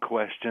discussion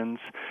questions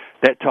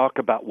that talk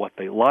about what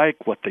they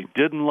like, what they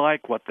didn't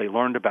like, what they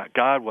learned about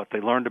God, what they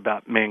learned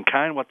about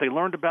mankind, what they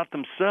learned about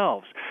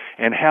themselves,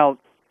 and how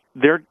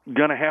they're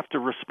going to have to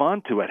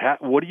respond to it.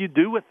 What do you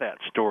do with that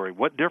story?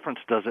 What difference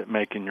does it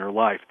make in your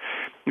life?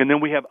 And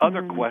then we have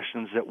other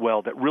questions that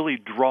really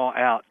draw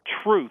out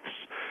truths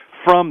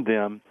from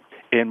them.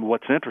 And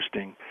what's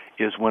interesting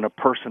is when a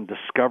person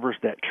discovers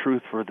that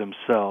truth for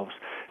themselves,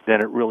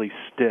 then it really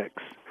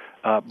sticks.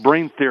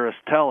 Brain theorists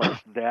tell us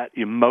that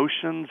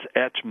emotions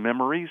etch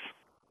memories,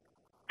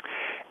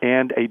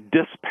 and a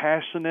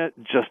dispassionate,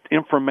 just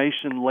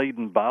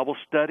information-laden Bible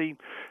study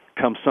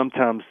comes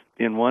sometimes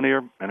in one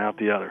ear and out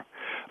the other.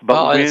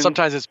 But and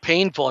sometimes it's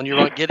painful, and you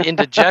want to get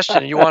indigestion,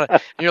 and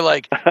you're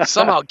like,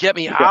 somehow get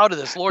me out of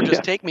this, Lord,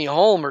 just take me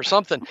home or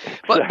something.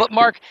 But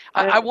Mark,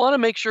 I want to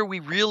make sure we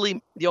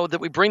really, that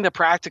we bring the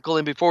practical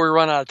in before we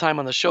run out of time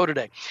on the show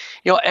today.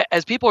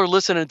 As people are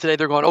listening today,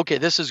 they're going, okay,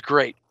 this is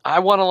great. I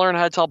want to learn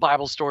how to tell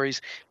Bible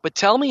stories, but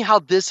tell me how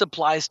this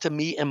applies to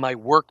me in my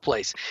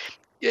workplace.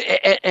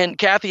 And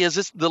Kathy, is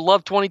this the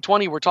Love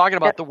 2020? We're talking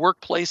about the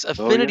workplace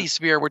affinity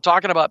sphere. We're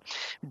talking about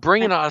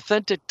bringing an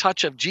authentic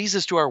touch of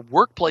Jesus to our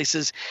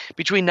workplaces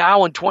between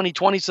now and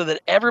 2020 so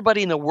that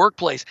everybody in the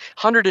workplace,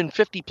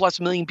 150 plus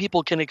million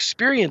people, can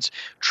experience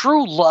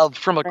true love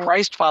from a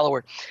Christ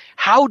follower.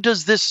 How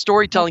does this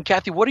storytelling,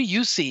 Kathy, what do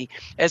you see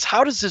as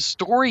how does this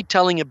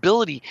storytelling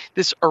ability,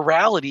 this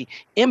orality,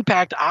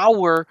 impact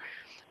our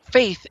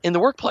faith in the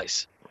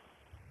workplace?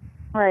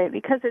 Right,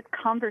 because it's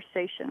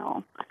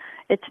conversational.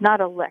 It's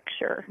not a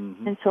lecture.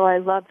 And so I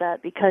love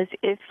that, because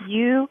if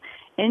you,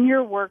 in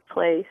your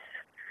workplace,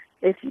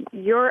 if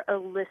you're a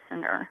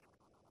listener,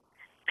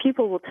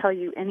 people will tell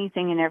you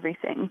anything and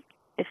everything.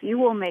 If you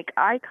will make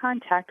eye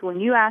contact when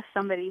you ask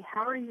somebody,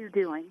 how are you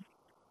doing?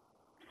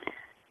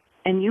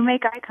 And you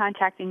make eye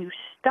contact and you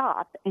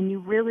stop and you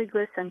really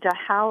listen to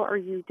how are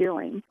you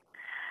doing,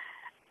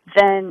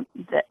 then,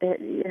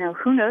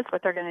 who knows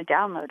what they're going to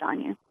download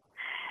on you.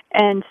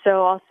 And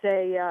so I'll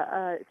say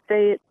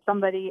it's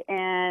somebody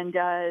and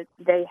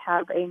they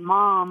have a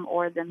mom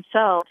or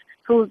themselves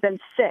who have been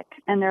sick,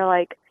 and they're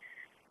like,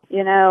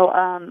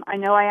 I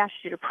know I asked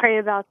you to pray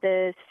about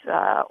this,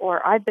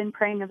 or I've been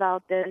praying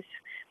about this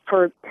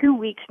for 2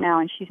 weeks now,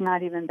 and she's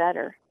not even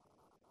better.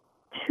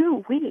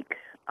 2 weeks?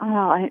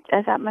 Oh,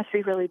 that must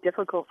be really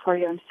difficult for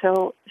you. I'm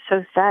so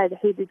sad.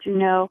 Hey, did you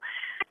know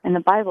in the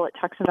Bible it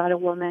talks about a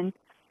woman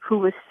who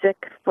was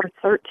sick for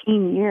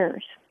 13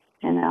 years,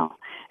 and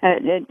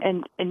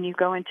you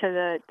go into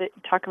the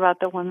talk about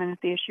the woman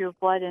with the issue of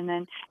blood, and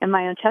then in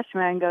my own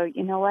testimony I go,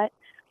 you know what?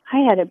 I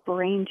had a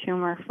brain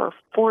tumor for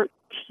 14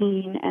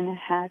 and a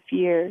half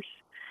years.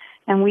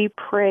 And we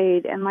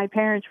prayed, and my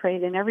parents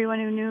prayed, and everyone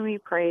who knew me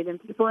prayed,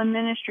 and people in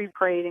ministry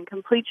prayed, and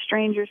complete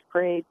strangers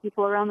prayed.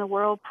 People around the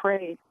world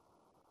prayed.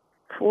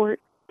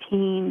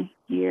 14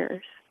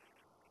 years.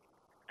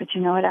 But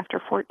you know what?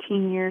 After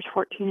 14 years,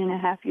 14 and a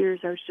half years,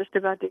 I was just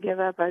about to give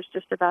up. I was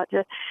just about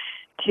to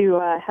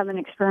have an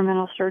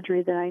experimental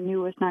surgery that I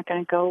knew was not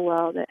going to go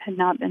well, that had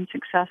not been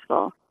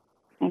successful.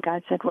 And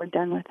God said, we're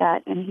done with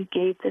that. And he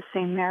gave the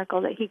same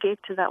miracle that he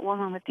gave to that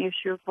woman with the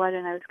issue of blood,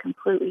 and I was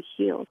completely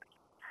healed.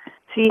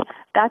 See,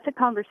 that's a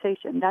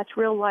conversation. That's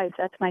real life.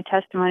 That's my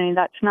testimony.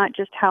 That's not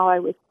just how I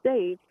was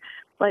saved,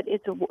 but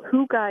it's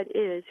who God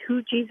is,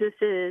 who Jesus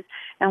is,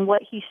 and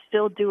what he's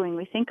still doing.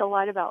 We think a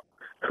lot about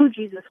who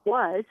Jesus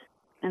was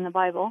in the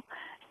Bible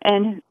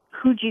and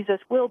who Jesus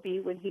will be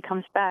when he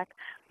comes back,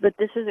 but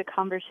this is a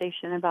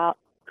conversation about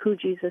who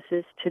Jesus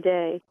is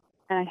today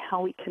and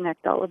how we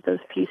connect all of those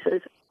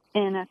pieces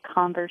in a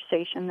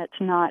conversation that's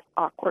not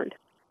awkward.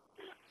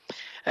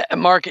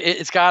 Mark,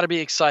 it's got to be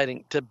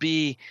exciting to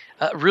be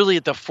really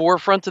at the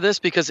forefront of this,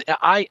 because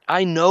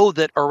I know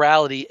that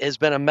orality has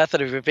been a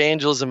method of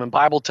evangelism and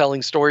Bible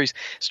telling,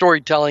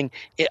 storytelling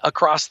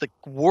across the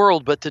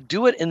world, but to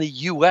do it in the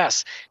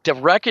U.S., to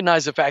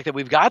recognize the fact that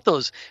we've got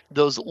those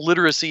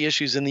literacy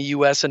issues in the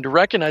U.S., and to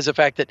recognize the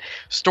fact that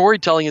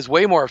storytelling is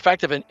way more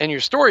effective, and your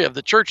story of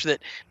the church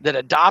that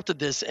adopted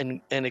this and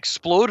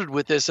exploded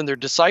with this and their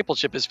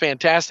discipleship is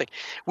fantastic.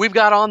 We've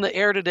got on the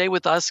air today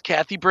with us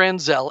Kathy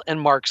Branzell and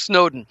Mark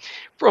Snowden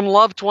from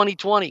Love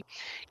 2020.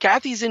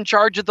 Kathy's in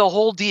charge of the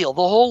whole deal,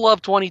 the whole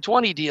Love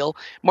 2020 deal.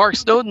 Mark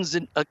Snowden's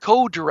a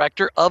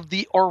co-director of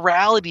the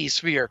Orality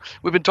sphere.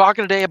 We've been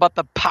talking today about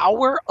the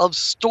power of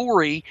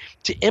story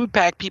to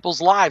impact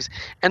people's lives,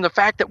 and the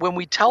fact that when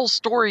we tell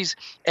stories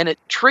and it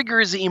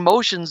triggers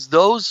emotions,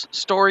 those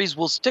stories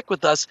will stick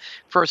with us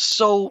for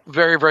so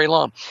very, very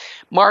long.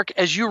 Mark,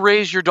 as you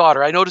raise your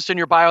daughter, I noticed in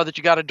your bio that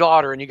you got a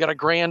daughter and you got a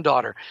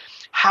granddaughter.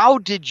 How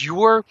did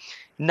your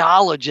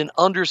knowledge and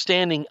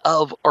understanding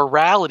of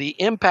orality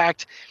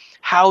impact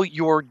how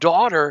your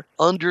daughter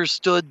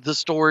understood the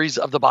stories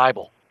of the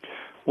Bible?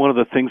 One of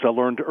the things I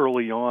learned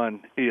early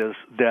on is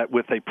that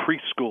with a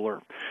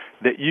preschooler,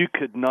 that you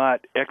could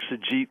not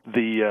exegete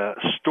the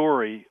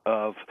story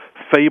of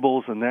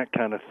fables and that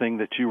kind of thing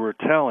that you were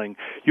telling.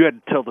 You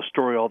had to tell the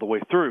story all the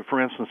way through.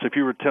 For instance, if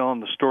you were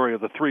telling the story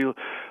of the three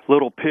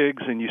little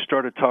pigs and you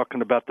started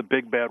talking about the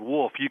big bad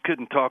wolf, you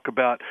couldn't talk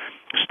about,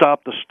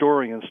 stop the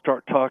story and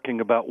start talking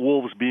about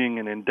wolves being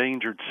an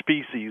endangered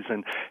species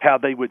and how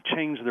they would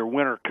change their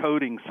winter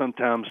coating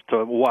sometimes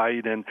to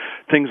white and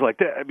things like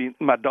that. I mean,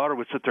 my daughter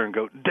would sit there and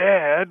go,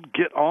 Dad,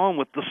 get on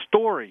with the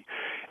story.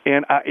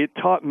 And it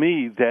taught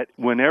me that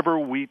whenever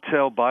we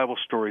tell Bible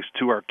stories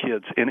to our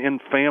kids and in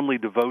family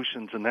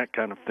devotions and that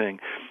kind of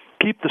thing,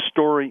 keep the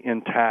story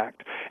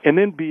intact and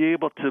then be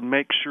able to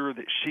make sure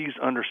that she's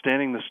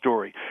understanding the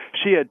story.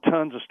 She had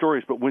tons of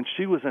stories, but when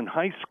she was in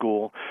high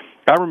school,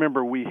 I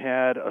remember we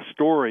had a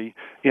story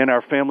in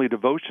our family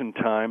devotion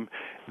time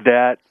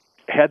that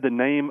had the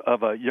name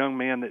of a young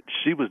man that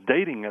she was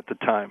dating at the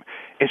time.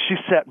 And she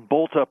sat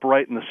bolt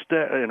upright in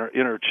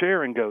her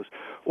chair and goes,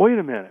 wait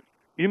a minute.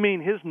 You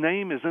mean his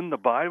name is in the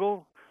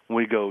Bible?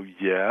 We go,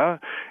 yeah.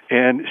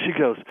 And she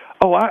goes,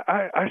 oh,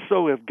 I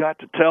so have got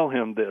to tell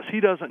him this. He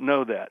doesn't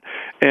know that.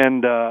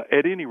 And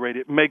at any rate,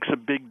 it makes a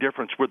big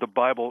difference where the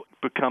Bible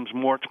becomes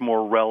much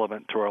more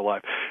relevant to our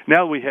life.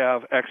 Now we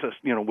have access,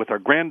 with our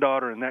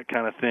granddaughter and that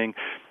kind of thing.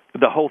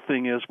 The whole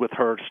thing is with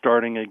her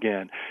starting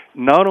again.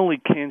 Not only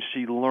can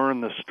she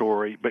learn the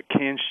story, but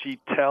can she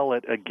tell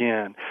it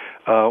again?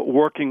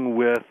 Working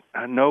with,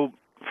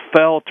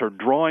 felt or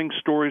drawing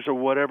stories or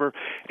whatever,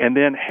 and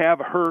then have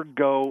her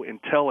go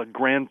and tell a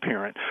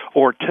grandparent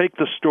or take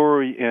the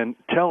story and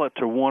tell it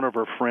to one of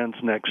her friends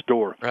next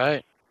door.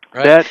 Right.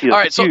 That is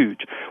right, huge.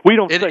 We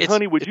don't say,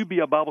 honey, would you be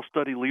a Bible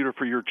study leader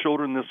for your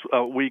children this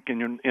week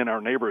in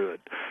our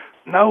neighborhood?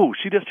 No,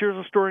 she just hears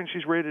a story and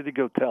she's ready to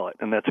go tell it,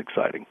 and that's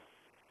exciting.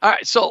 All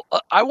right, so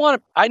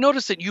I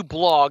noticed that you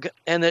blog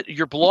and that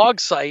your blog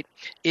site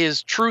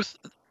is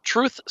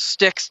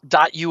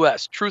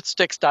truthsticks.us,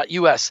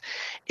 truthsticks.us.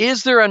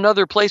 Is there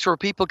another place where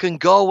people can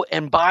go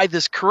and buy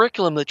this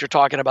curriculum that you're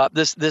talking about,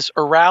 this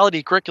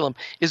Orality curriculum?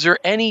 Is there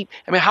any,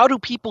 how do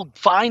people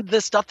find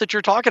this stuff that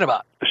you're talking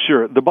about?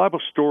 Sure. The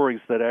Bible stories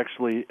that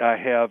actually I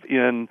have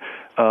in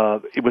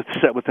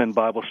set within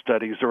Bible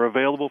studies are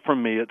available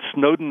from me at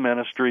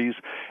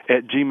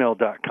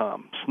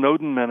snowdenministries@gmail.com.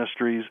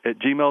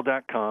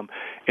 snowdenministries@gmail.com.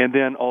 And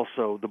then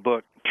also the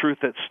book Truth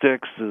That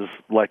Sticks is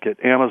like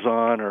at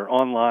Amazon or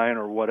online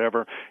or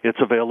whatever. It's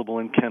available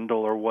in Kindle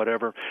or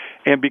whatever.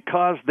 And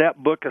because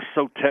that book is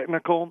so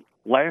technical,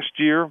 last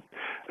year,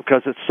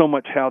 because it's so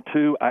much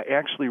how-to, I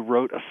actually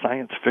wrote a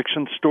science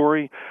fiction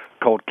story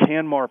called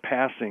Canmar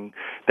Passing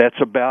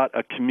that's about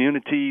a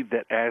community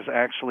that has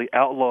actually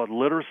outlawed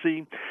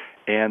literacy,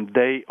 and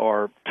they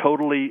are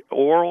totally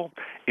oral,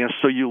 and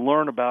so you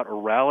learn about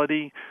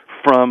orality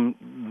from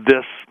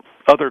this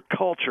other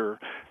culture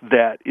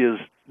that is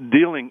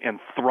dealing and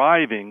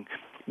thriving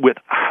with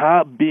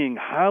being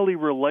highly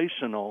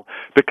relational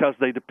because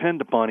they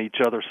depend upon each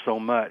other so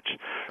much,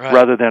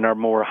 rather than our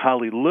more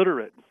highly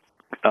literate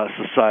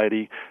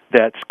society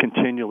that's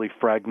continually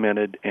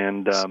fragmented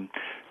and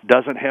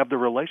doesn't have the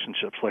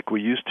relationships like we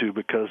used to,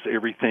 because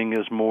everything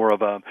is more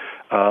of a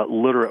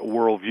literate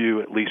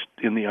worldview, at least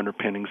in the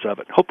underpinnings of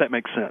it. Hope that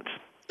makes sense.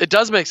 It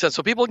does make sense.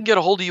 So people can get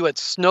a hold of you at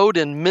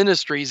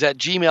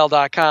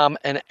snowdenministries@gmail.com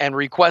and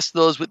request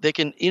those. They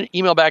can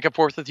email back and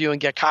forth with you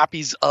and get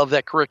copies of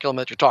that curriculum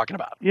that you're talking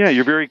about. Yeah,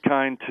 you're very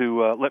kind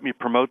to let me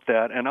promote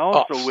that. And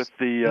also with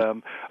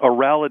the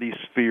Orality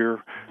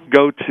Sphere,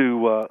 go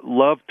to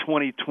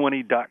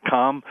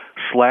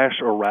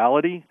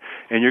love2020.com/orality,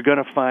 and you're going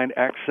to find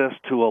access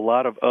to a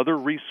lot of other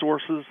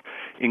resources,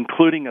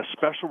 including a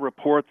special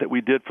report that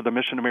we did for the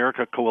Mission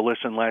America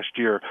Coalition last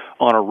year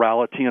on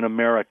orality in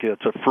America.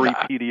 It's a free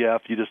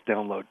PDF you just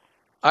download.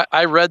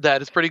 I read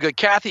that. It's pretty good.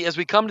 Kathy, as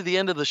we come to the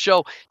end of the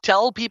show,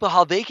 tell people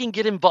how they can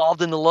get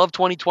involved in the Love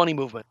 2020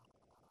 movement.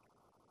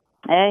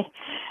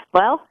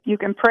 Well, you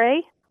can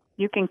pray,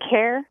 you can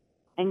care,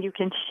 and you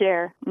can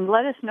share. And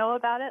let us know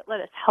about it.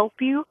 Let us help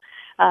you.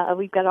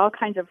 We've got all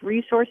kinds of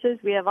resources.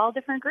 We have all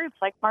different groups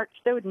like Mark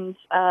Snowden's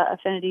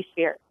Affinity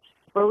Sphere,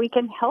 where we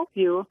can help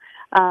you.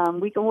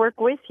 We can work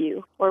with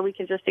you, or we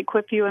can just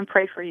equip you and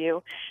pray for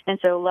you. And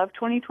so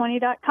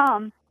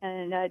love2020.com,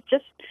 and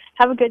just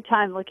have a good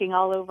time looking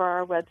all over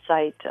our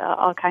website,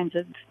 all kinds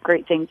of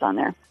great things on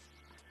there.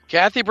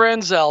 Kathy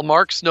Branzell,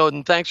 Mark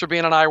Snowden, thanks for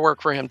being on I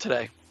Work for Him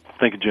today.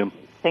 Thank you, Jim.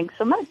 Thanks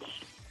so much.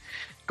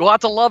 Go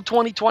out to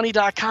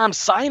love2020.com.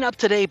 Sign up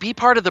today. Be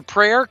part of the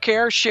prayer,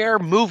 care, share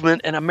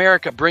movement in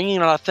America, bringing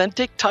an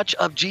authentic touch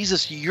of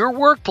Jesus to your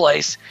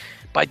workplace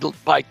by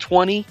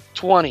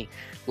 2020.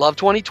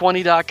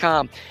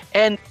 Love2020.com.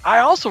 And I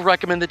also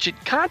recommend that you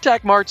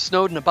contact Mark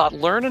Snowden about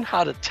learning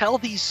how to tell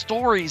these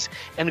stories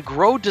and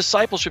grow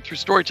discipleship through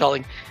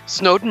storytelling.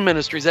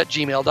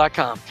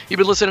 SnowdenMinistries@gmail.com. You've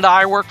been listening to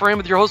I Work for Him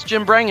with your host,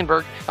 Jim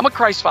Brangenberg. I'm a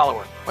Christ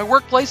follower. My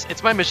workplace,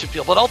 it's my mission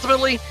field, but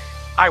ultimately,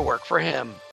 I work for Him.